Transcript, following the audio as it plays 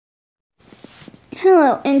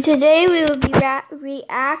Hello, and today we will be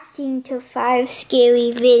reacting to 5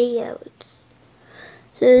 scary videos.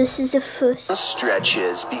 So this is the first.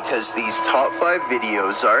 Stretches, because these top 5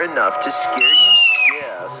 videos are enough to scare you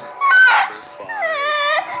stiff. Number 5,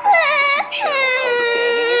 a YouTube channel called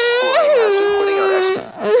Abandoned Exploring has been putting out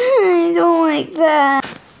I don't like that.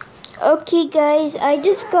 Okay guys, I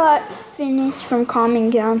just got finished from calming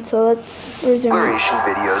down, so let's resume. Exploration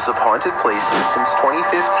videos of haunted places since 2015.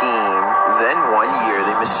 Then one year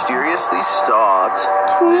they mysteriously stopped.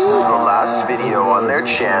 This is the last video on their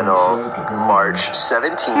channel, March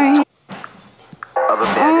 17th. Of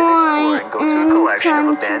Abandoned Exploring, go to a collection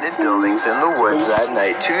of abandoned buildings in the woods at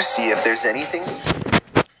night to see if there's anything.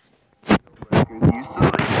 Workers used to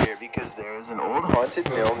live here because there is an old haunted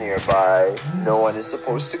mill nearby. No one is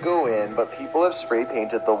supposed to go in, but people have spray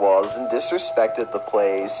painted the walls and disrespected the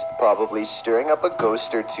place, probably stirring up a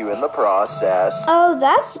ghost or two in the process. Oh,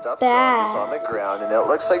 that's Stuffed bad. dog is on the ground, and it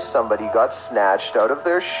looks like somebody got snatched out of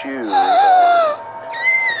their shoes. Oh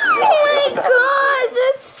my god,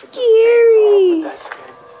 that's scary.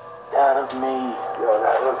 That is me. Yo,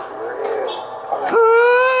 that looks real. Oh,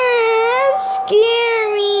 that's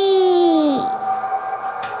scary.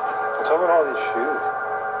 What's up with all these shoes?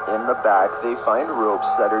 In the back, they find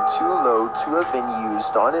ropes that are too low to have been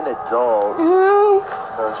used on an adult. No.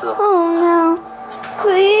 Oh no.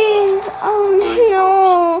 Please. Oh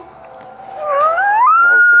no.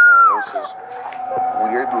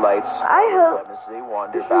 Weird lights I follow hope them as they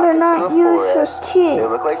wander back they're into not the used for forest. kids. They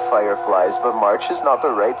look like fireflies, but March is not the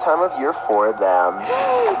right time of year for them.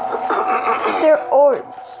 They're orbs.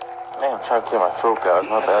 Man, I'm trying to clear my throat, guys.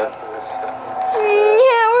 My bad.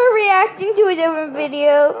 Yeah, we're reacting to a different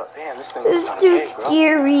video. Damn, this thing It's too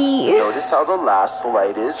scary. Notice how the last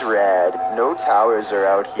light is red. No towers are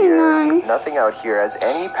out here. None. Nothing out here has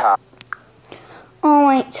any power.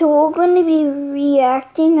 Alright, so we're going to be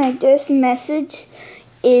reacting. I just messaged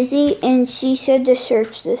Izzy and she said to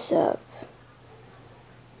search this up.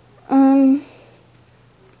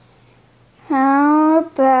 How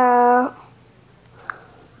about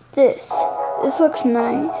this? This looks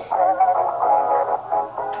nice.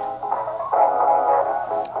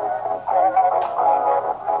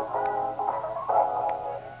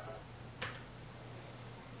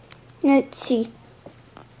 Let's see.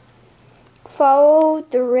 Follow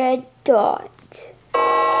the red dot.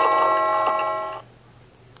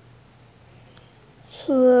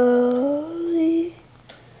 Slowly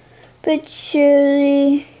but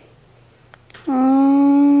surely.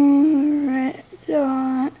 Red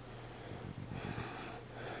dot.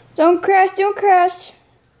 Don't crash, don't crash.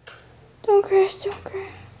 Don't crash, don't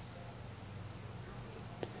crash.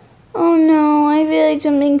 Oh no, I feel like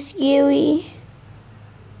something scary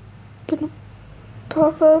gonna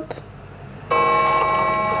pop up.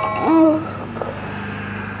 Oh,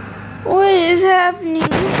 what is happening?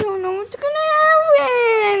 I don't know what's gonna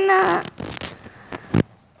happen.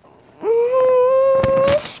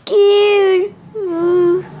 I'm scared.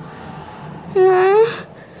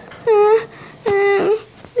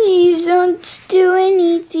 Please don't do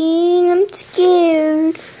anything. I'm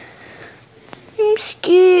scared. I'm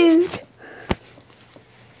scared.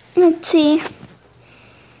 Let's see.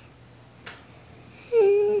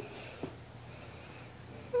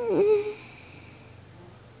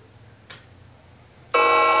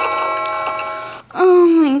 Oh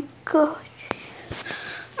my gosh.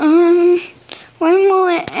 When will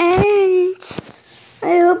it end?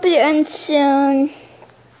 I hope it ends soon.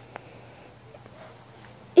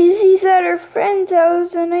 Izzy's at her friend's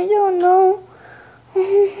house and I don't know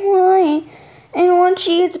why. And once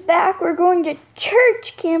she gets back, we're going to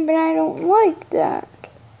church camp and I don't like that.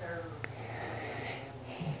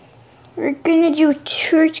 We're gonna do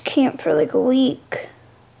church camp for like a week.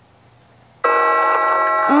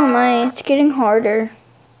 Oh my, it's getting harder.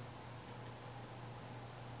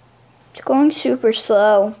 It's going super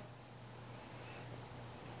slow.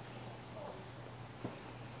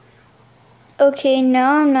 Okay,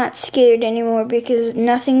 now I'm not scared anymore because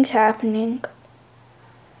nothing's happening.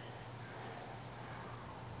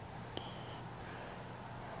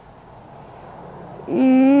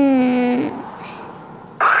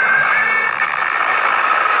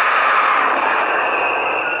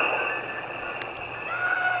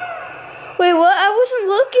 Wait, what? I wasn't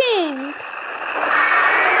looking.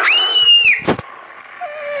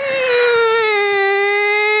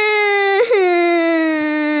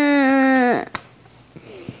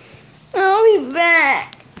 I'll be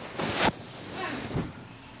back.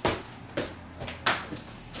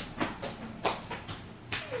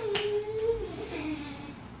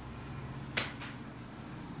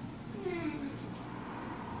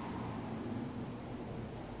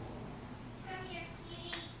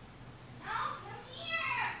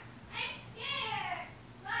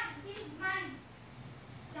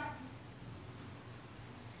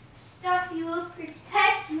 Stuffy will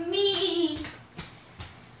protect me.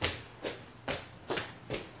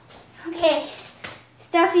 Okay,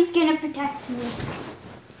 Stuffy's gonna protect me.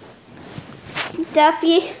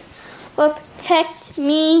 Stuffy will protect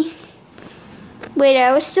me. Wait,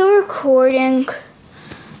 I was still recording.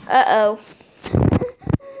 Uh-oh.